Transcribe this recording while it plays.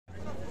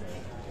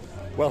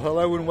Well,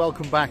 hello and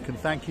welcome back, and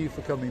thank you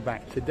for coming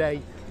back.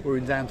 Today we're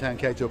in downtown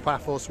Kato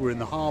Paphos, we're in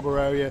the harbour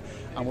area,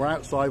 and we're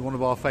outside one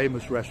of our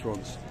famous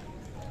restaurants,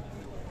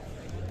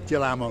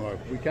 Gilamolo.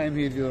 We came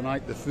here the other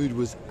night, the food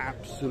was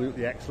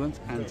absolutely excellent,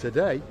 and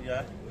today...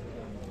 Yeah.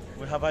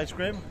 We have ice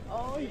cream.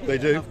 Oh, yeah. They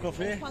do. Have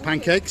coffee.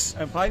 Pancakes.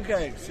 And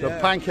pancakes. The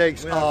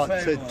pancakes are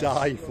to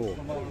die for.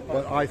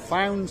 But I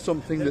found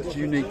something that's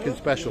unique and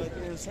special.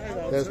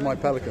 There's my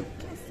pelican.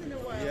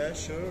 Yeah,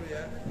 sure,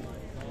 yeah.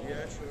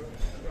 Yeah, sure.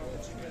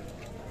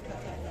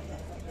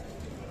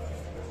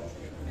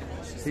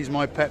 He's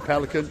my pet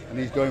pelican, and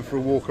he's going for a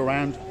walk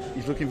around.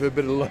 He's looking for a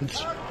bit of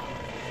lunch.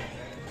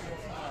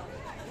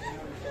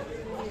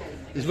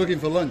 He's looking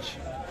for lunch.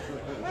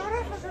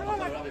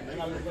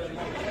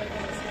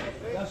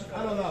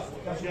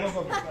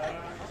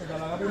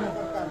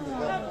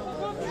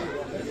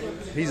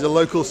 He's a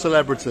local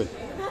celebrity.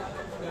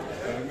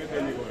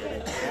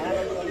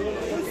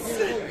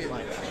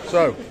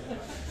 So,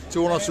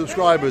 to all our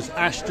subscribers,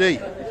 Ash D,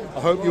 I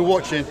hope you're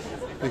watching,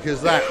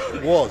 because that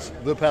was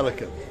the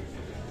Pelican,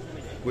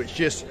 which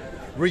just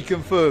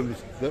reconfirms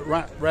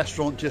that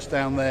restaurant just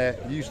down there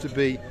used to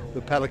be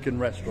the Pelican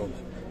restaurant.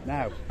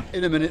 Now,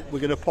 in a minute, we're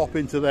going to pop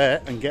into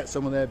there and get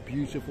some of their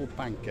beautiful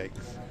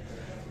pancakes.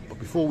 But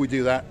before we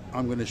do that,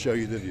 I'm going to show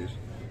you the views.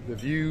 The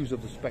views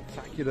of the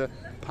spectacular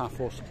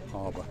Paphos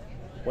Harbour.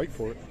 Wait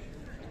for it.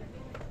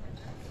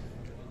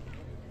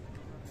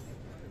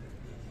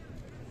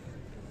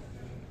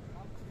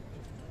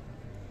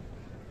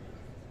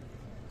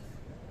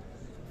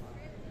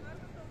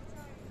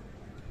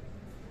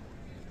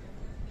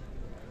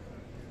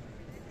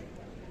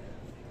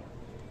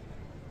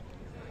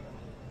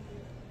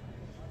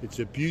 It's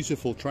a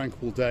beautiful,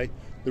 tranquil day.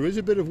 There is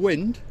a bit of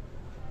wind,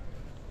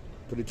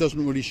 but it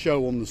doesn't really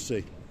show on the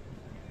sea.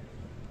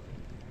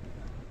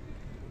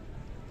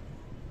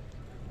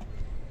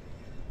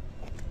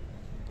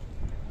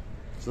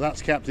 So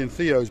that's Captain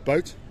Theo's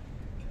boat.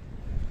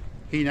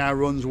 He now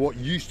runs what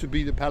used to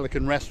be the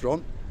Pelican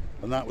restaurant,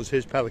 and that was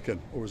his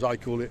pelican, or as I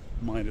call it,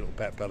 my little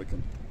pet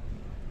pelican.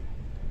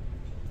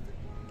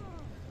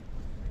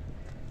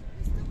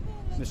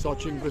 Miss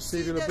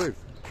Luboofffff.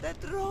 That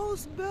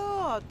rose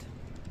bird.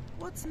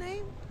 What's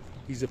name?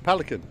 He's a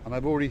pelican, and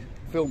I've already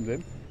filmed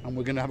him, and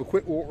we're going to have a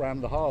quick walk around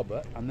the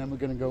harbour, and then we're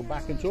going to go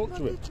back and talk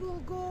to him. It will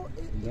go.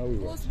 No, he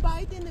was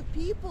biting the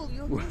people.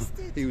 You missed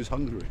it. He was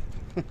hungry.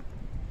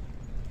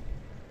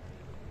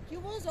 He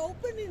was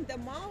opening the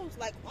mouth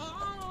like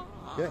ah.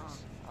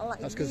 Yes, like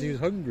that's because he was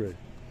hungry.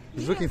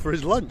 He's looking for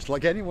his lunch,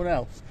 like anyone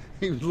else.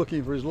 He was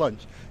looking for his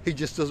lunch. He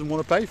just doesn't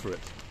want to pay for it.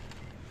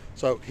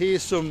 So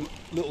here's some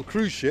little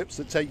cruise ships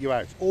that take you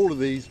out. All of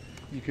these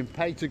you can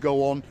pay to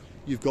go on.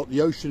 You've got the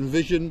Ocean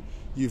Vision,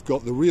 you've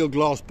got the Real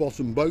Glass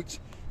Bottom Boat,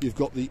 you've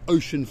got the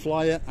Ocean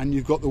Flyer, and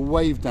you've got the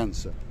Wave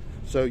Dancer.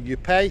 So you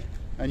pay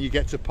and you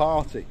get to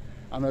party.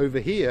 And over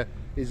here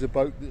is a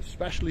boat that's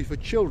specially for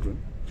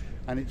children,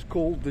 and it's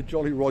called the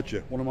Jolly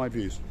Roger, one of my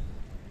views.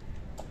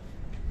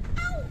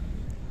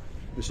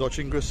 Miss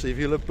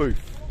Luboofffff.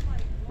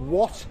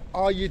 What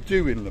are you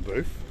doing,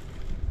 Luboofffff?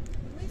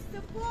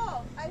 Mr.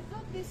 Paul, I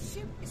thought this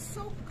ship is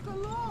so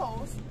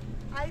close.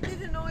 I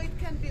didn't know it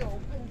can be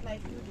opened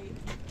like you did.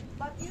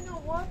 But you know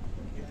what?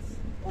 Yes.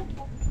 Oh.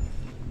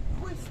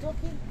 Who is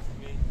talking?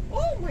 Me.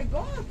 Oh my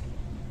God!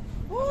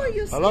 Oh,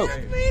 you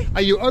scared me.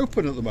 Are you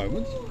open at the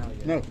moment?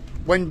 No.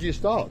 When do you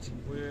start?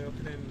 We're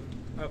open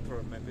in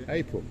April, maybe.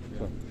 April.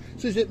 Yeah.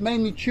 So is it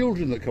mainly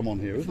children that come on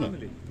here, isn't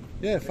family. it?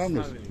 Yeah,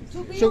 families.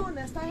 To be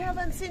honest, I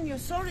haven't seen you.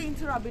 Sorry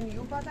interrupting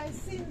you, but I've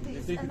seen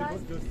this. And I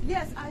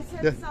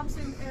said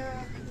something,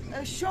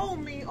 show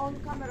me on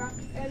camera,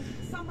 and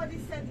somebody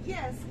said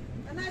yes,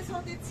 and I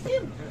thought it's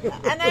him,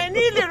 and I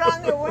nearly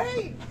ran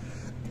away.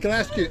 Can I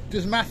ask you,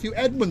 does Matthew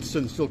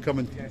Edmondson still come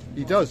in? Yes.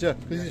 He does, yeah.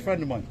 He's a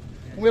friend of mine.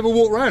 Can we have a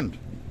walk round?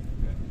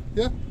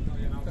 Yeah?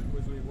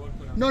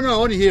 No,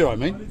 only here, I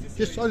mean.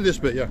 Just only this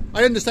bit, yeah.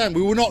 I understand,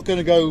 we were not going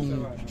to go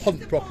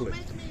hunt properly.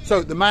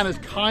 So the man has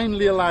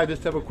kindly allowed us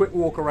to have a quick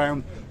walk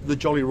around the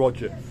Jolly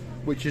Roger,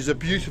 which is a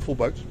beautiful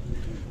boat,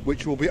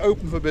 which will be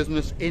open for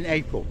business in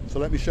April. So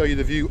let me show you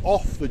the view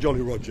off the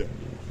Jolly Roger.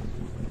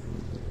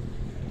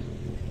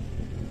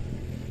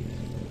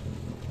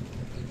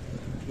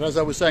 And as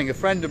I was saying, a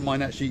friend of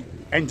mine actually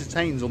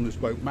entertains on this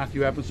boat,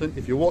 Matthew Edmondson.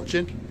 If you're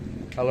watching,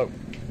 hello.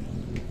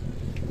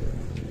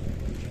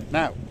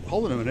 Now,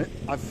 hold on a minute.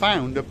 I've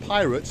found a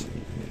pirate,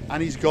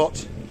 and he's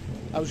got,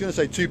 I was going to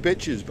say 2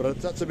 bitches, but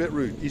that's a bit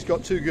rude. He's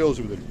got 2 girls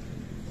with him.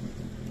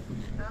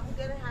 I'm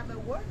going to have a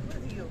word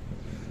with you.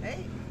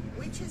 Hey,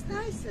 which is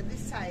nicer,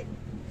 this side?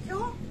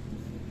 You?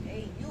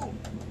 Hey, you.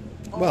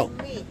 Or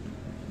me?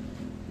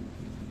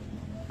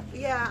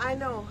 Yeah, I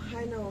know.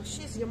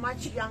 She's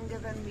much younger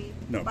than me.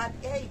 No. But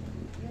hey,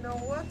 you know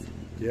what?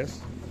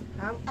 Yes.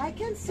 I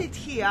can sit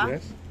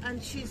here,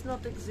 and she's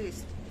not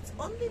exist. It's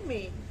only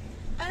me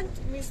and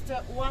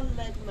Mr.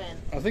 One-Leg Man.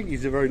 I think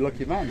he's a very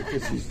lucky man,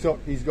 because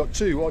he's got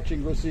 2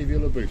 watching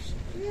Luboofffff.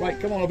 Yeah. Right,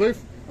 come on,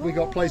 Luboofffff. We've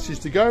got places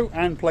to go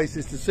and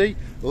places to see.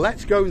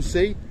 Let's go and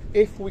see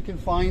if we can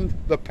find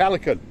the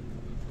Pelican.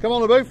 Come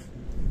on, Luboofffff.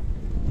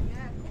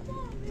 Yeah, come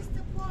on.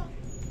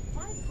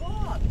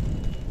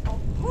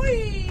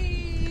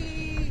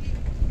 Hui!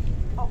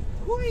 Oh,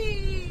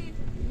 hui!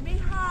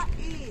 Miha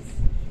is.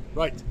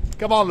 Right,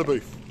 come on,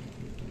 Lubooff.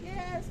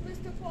 Yes,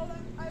 Mr. Paul,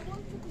 I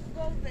want to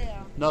go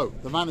there. No,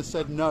 the man has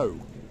said no.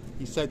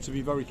 He said to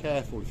be very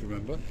careful, if you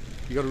remember.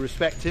 You've got to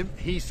respect him.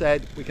 He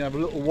said we can have a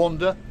little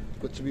wander,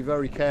 but to be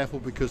very careful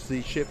because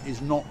the ship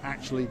is not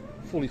actually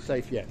fully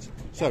safe yet.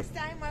 So, Next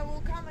time I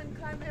will come and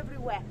climb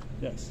everywhere.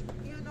 yes.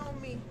 You know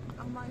me.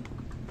 I'm like...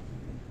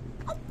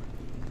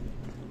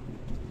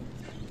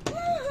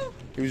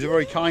 He was a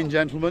very kind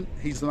gentleman.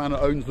 He's the man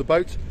that owns the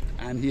boat,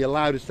 and he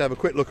allowed us to have a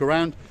quick look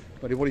around.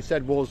 But what he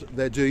said was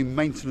they're doing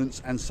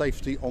maintenance and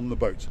safety on the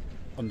boat,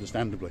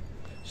 understandably.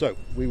 So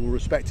we will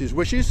respect his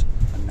wishes,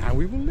 and now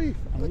we will leave,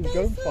 and we will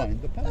go and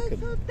find the I pelican.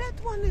 thought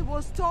that one he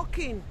was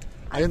talking.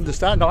 I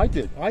understand, I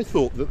did. I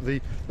thought that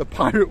the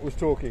pirate was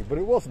talking, but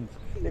it wasn't.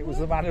 It was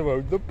the man who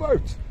owned the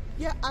boat.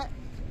 Yeah,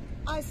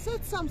 I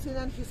said something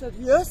and he said,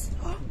 yes.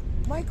 Oh,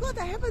 my God,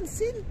 I haven't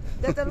seen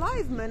that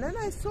alive, man. And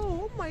I saw,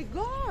 oh my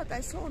God, I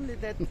saw only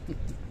that.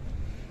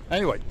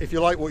 Anyway, if you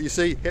like what you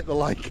see, hit the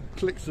like,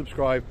 click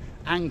subscribe,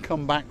 and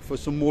come back for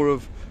some more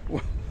of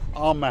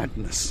our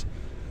madness.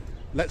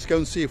 Let's go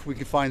and see if we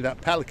can find that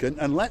pelican,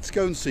 and let's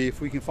go and see if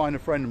we can find a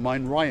friend of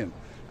mine, Ryan,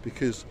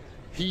 because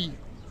he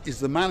is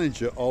the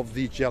manager of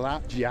the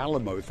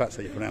Gialamo, if that's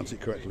how you pronounce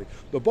it correctly.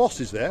 The boss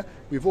is there.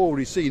 We've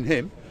already seen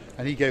him,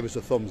 and he gave us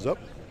a thumbs up.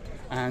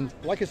 And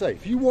like I say,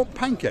 if you want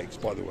pancakes,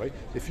 by the way,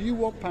 if you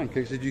want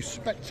pancakes, they do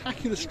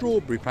spectacular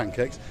strawberry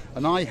pancakes,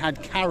 and I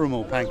had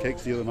caramel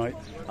pancakes the other night,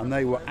 and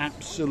they were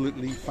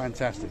absolutely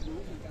fantastic.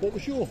 What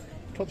was your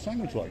top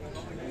sandwich like?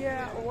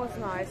 Yeah, it was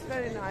nice,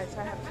 very nice,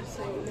 I have to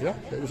say. Yeah,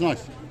 it was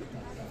nice.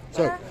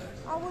 So,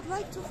 I would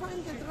like to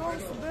find the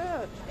roast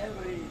bird.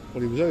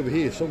 well, he was over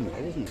here somewhere,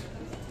 wasn't he?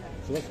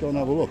 So let's go and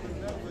have a look.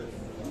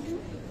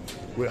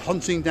 We're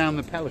hunting down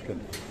the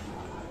pelican.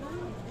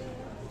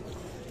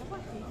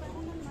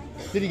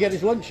 Did he get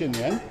his lunch in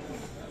the end?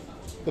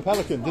 The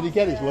pelican, did he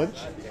get his lunch?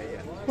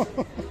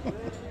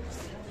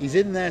 He's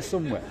in there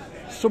somewhere.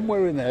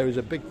 Somewhere in there is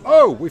a big...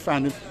 Oh, we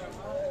found him.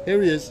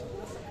 Here he is.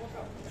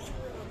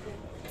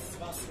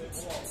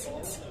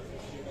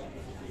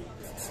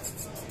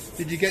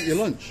 Did you get your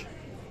lunch?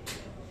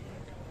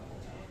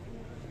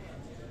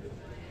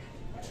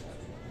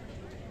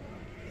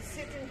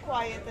 Sitting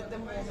quiet at the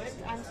moment,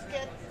 I'm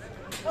scared.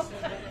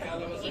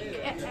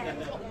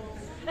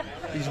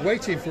 He's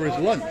waiting for his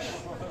lunch.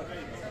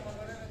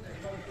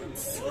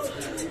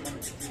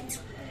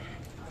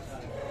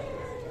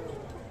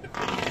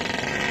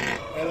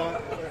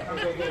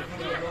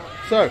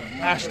 So,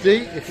 Ashty,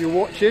 if you're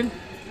watching,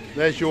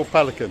 there's your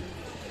pelican.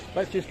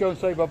 Let's just go and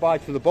say bye-bye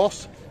to the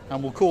boss,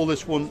 and we'll call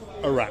this one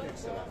a wrap.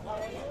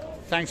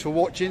 Thanks for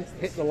watching.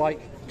 Hit the like,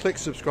 click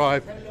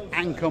subscribe,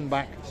 and come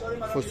back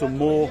for some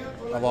more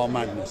of our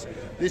madness.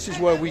 This is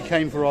where we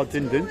came for our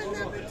din-din.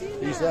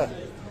 He's there.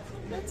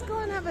 Let's go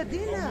and have a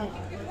dinner.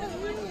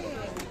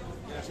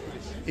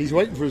 He's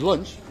waiting for his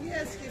lunch.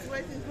 Yes, he's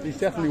waiting for He's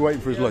definitely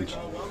waiting for his lunch.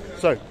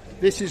 So,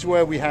 this is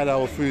where we had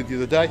our food the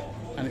other day,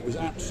 and it was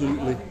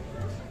absolutely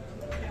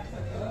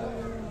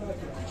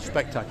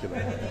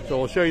spectacular.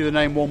 So I'll show you the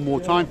name one more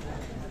time.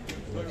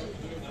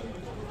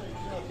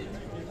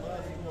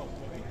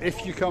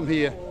 If you come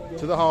here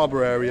to the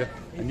harbour area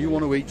and you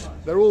want to eat,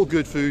 they're all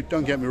good food,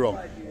 don't get me wrong.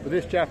 But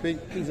this chappie,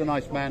 he's a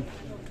nice man,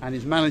 and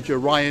his manager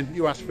Ryan,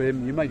 you ask for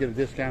him, you may get a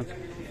discount.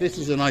 This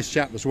is a nice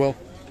chap as well.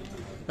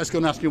 Let's go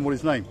and ask him what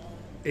his name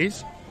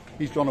is.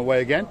 He's gone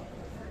away again,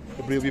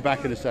 but he'll be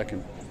back in a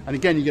second. And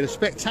again, you get a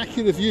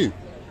spectacular view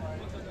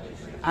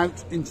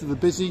out into the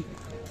busy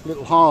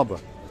little harbour.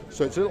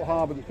 So it's a little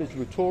harbour that's busy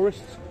with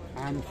tourists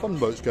and fun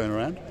boats going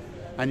around,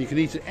 and you can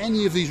eat at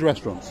any of these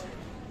restaurants.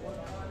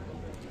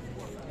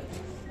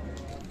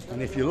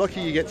 And if you're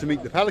lucky, you get to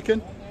meet the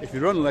pelican. If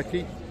you're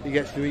unlucky, he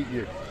gets to eat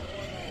you.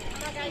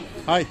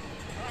 Hi.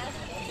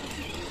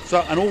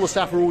 So, and all the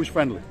staff are always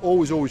friendly,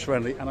 always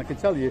friendly, and I can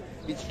tell you,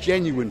 it's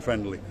genuine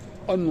friendly,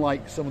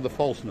 unlike some of the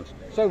falseness.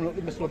 So,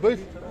 Mr. Lubooff,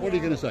 what are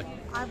you going to say?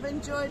 I've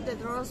enjoyed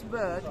that roast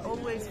bird,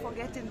 always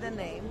forgetting the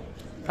name.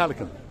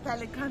 Pelican.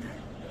 Pelican.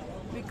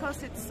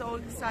 Because it's so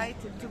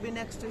exciting to be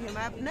next to him.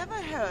 I've never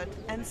heard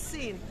and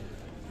seen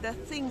the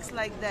things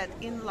like that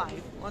in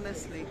life,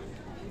 honestly.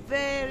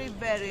 Very,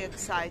 very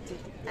excited,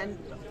 and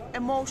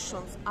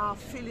emotions are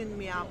filling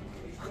me up.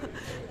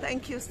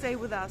 Thank you, stay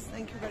with us.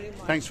 Thank you very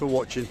much. Thanks for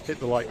watching. Hit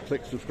the like,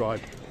 click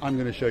subscribe. I'm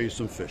going to show you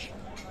some fish.